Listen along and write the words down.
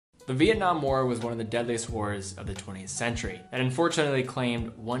The Vietnam War was one of the deadliest wars of the 20th century that unfortunately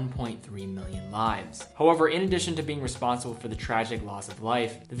claimed 1.3 million lives. However, in addition to being responsible for the tragic loss of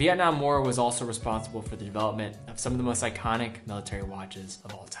life, the Vietnam War was also responsible for the development of some of the most iconic military watches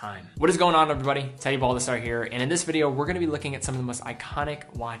of all time. What is going on, everybody? Teddy Baldassarre here, and in this video, we're going to be looking at some of the most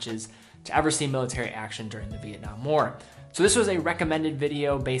iconic watches to ever see military action during the Vietnam War. So this was a recommended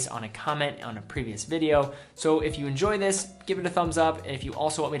video based on a comment on a previous video. So if you enjoy this, give it a thumbs up. And if you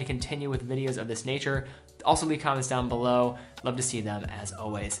also want me to continue with videos of this nature, also leave comments down below. Love to see them as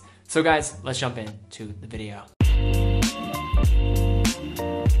always. So guys, let's jump into the video.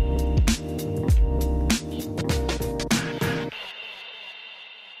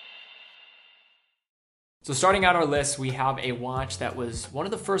 So starting out our list, we have a watch that was one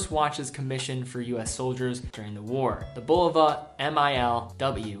of the first watches commissioned for US soldiers during the war, the Bulova MIL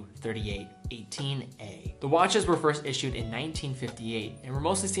W3818A. The watches were first issued in 1958 and were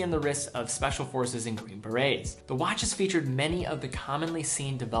mostly seen on the wrists of special forces and Green Berets. The watches featured many of the commonly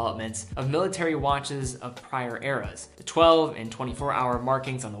seen developments of military watches of prior eras. The 12 and 24-hour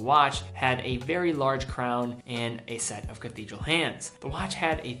markings on the watch had a very large crown and a set of cathedral hands. The watch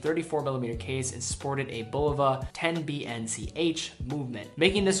had a 34mm case and sported a Bulova 10BNCH movement,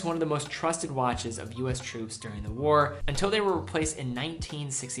 making this one of the most trusted watches of US troops during the war until they were replaced in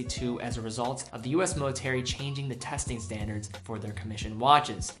 1962 as a result of the US military changing the testing standards for their commissioned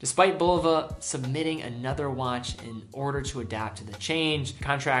watches. Despite Bulova submitting another watch in order to adapt to the change, the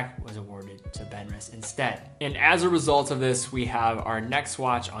contract was awarded to Benrus instead. And as a result of this, we have our next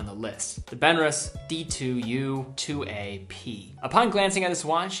watch on the list, the Benrus D2U2AP. Upon glancing at this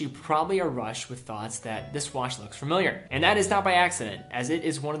watch, you probably are rushed with thoughts that this watch looks familiar. And that is not by accident, as it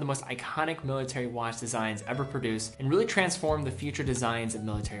is one of the most iconic military watch designs ever produced and really transformed the future designs of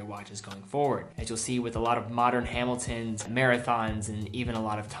military watches going forward. As you'll see with a lot of modern Hamiltons, marathons, and even a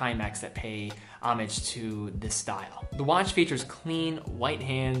lot of Timex that pay homage to this style. The watch features clean white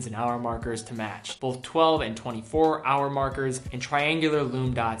hands and hour markers to match, both 12 and 24 hour markers and triangular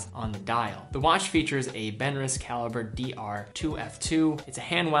lume dots on the dial. The watch features a Benrus caliber DR2F2. It's a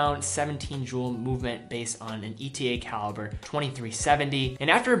hand-wound 17 jewel movement based on an ETA caliber 2370. And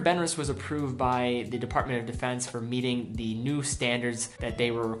after Benrus was approved by the Department of Defense for meeting the new standards that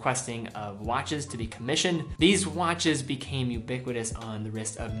they were requesting of watches to be commissioned, these watches became ubiquitous on the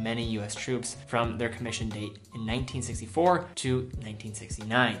wrist of many US troops from their commission date in 1964 to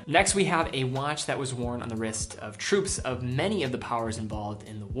 1969. Next, we have a watch that was worn on the wrist of troops of many of the powers involved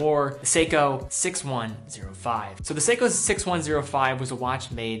in the war, the Seiko 6105. So the Seiko 6105 was a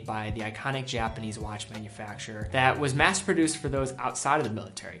watch made by the iconic Japanese watch manufacturer that was mass-produced for those outside of the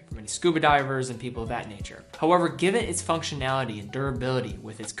military, for many scuba divers and people of that nature. However, given its functionality and durability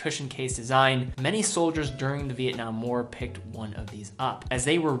with its cushion case design, many soldiers during the Vietnam War picked one of these up, as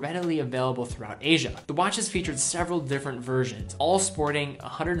they were readily available throughout Asia. The watches featured several different versions, all sporting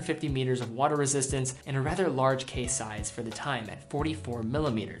 150 meters of water resistance and a rather large case size for the time at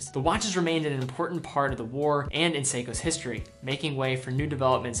 44mm. The watches remained an important part of the war and in Seiko's history, making way for new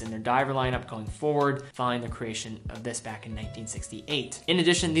developments in their diver lineup going forward following the creation of this back in 1968. In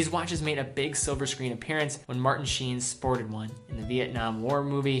addition, these watches made a big silver screen appearance when Martin Sheen sported one in the Vietnam War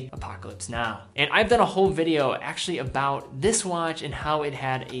movie Apocalypse Now. And I've done a whole video actually about this watch and how it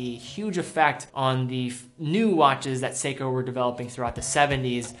had a huge effect on the new watches that Seiko were developing throughout the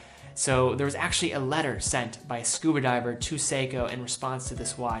 70s. So there was actually a letter sent by a scuba diver to Seiko in response to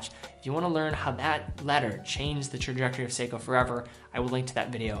this watch. If you want to learn how that letter changed the trajectory of Seiko forever, I will link to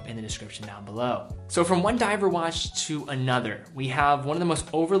that video in the description down below. So from one diver watch to another, we have one of the most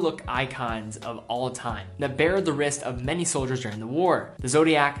overlooked icons of all time that bared the wrist of many soldiers during the war, the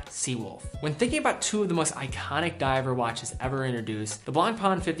Zodiac Seawolf. When thinking about two of the most iconic diver watches ever introduced, the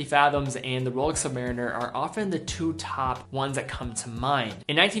Blancpain 50 Fathoms and the Rolex Submariner are often the two top ones that come to mind.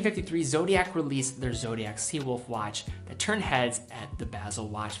 In 1953, Zodiac released their Zodiac Seawolf watch that turned heads at the Basel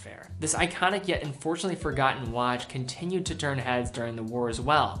Watch Fair. This iconic yet unfortunately forgotten watch continued to turn heads during the war as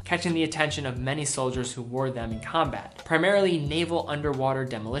well, catching the attention of many soldiers who wore them in combat, primarily naval underwater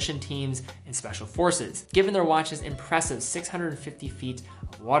demolition teams and special forces. Given their watch's impressive 650 feet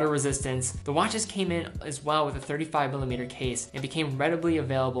of water resistance, the watches came in as well with a 35mm case and became readily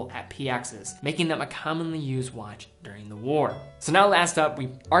available at PXs, making them a commonly used watch during the war. So now last up, we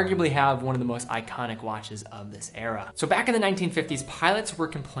arguably have one of the most iconic watches of this era. So back in the 1950s, pilots were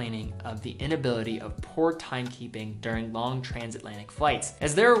complaining warning of the inability of poor timekeeping during long transatlantic flights,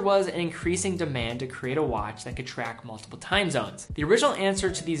 as there was an increasing demand to create a watch that could track multiple time zones. The original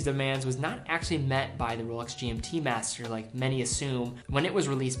answer to these demands was not actually met by the Rolex GMT Master like many assume when it was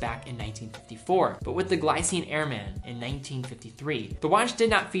released back in 1954, but with the Glycine Airman in 1953. The watch did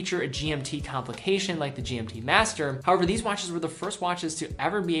not feature a GMT complication like the GMT Master. However, these watches were the first watches to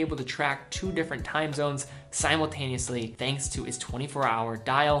ever be able to track 2 different time zones simultaneously thanks to its 24-hour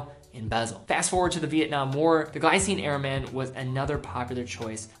dial and bezel. Fast forward to the Vietnam War, the Glycine Airman was another popular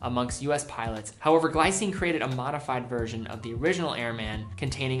choice amongst US pilots. However, Glycine created a modified version of the original Airman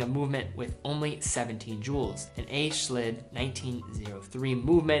containing a movement with only 17 joules, an A. Schlid 1903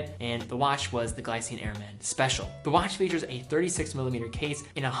 movement, and the watch was the Glycine Airman Special. The watch features a 36mm case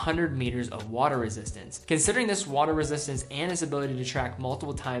and 100 meters of water resistance. Considering this water resistance and its ability to track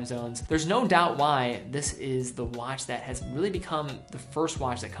multiple time zones, there's no doubt why this is the watch that has really become the first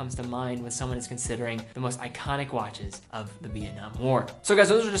watch that comes to mind when someone is considering the most iconic watches of the Vietnam War. So guys,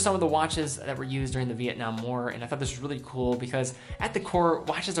 those are just some of the watches that were used during the Vietnam War, and I thought this was really cool because at the core,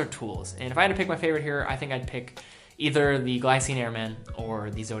 watches are tools. And if I had to pick my favorite here, I think I'd pick either the Glycine Airman or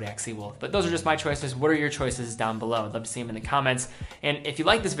the Zodiac Seawolf. But those are just my choices. What are your choices down below? I'd love to see them in the comments. And if you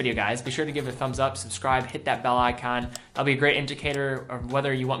like this video, guys, be sure to give it a thumbs up, subscribe, hit that bell icon. That'll be a great indicator of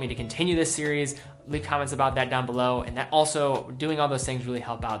whether you want me to continue this series. Leave comments about that down below, and that also, doing all those things really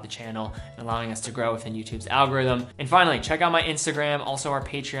help out the channel and allowing us to grow within YouTube's algorithm. And finally, check out my Instagram, also our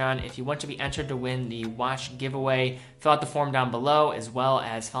Patreon. If you want to be entered to win the watch giveaway, fill out the form down below, as well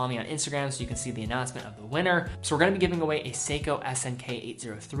as follow me on Instagram so you can see the announcement of the winner. So we're gonna be giving away a Seiko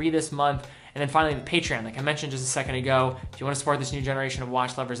SNK803 this month. And then finally, the Patreon, like I mentioned just a second ago, if you want to support this new generation of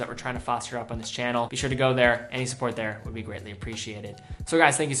watch lovers that we're trying to foster up on this channel, be sure to go there. Any support there would be greatly appreciated. So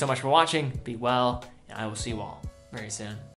guys, thank you so much for watching. Be well, and I will see you all very soon.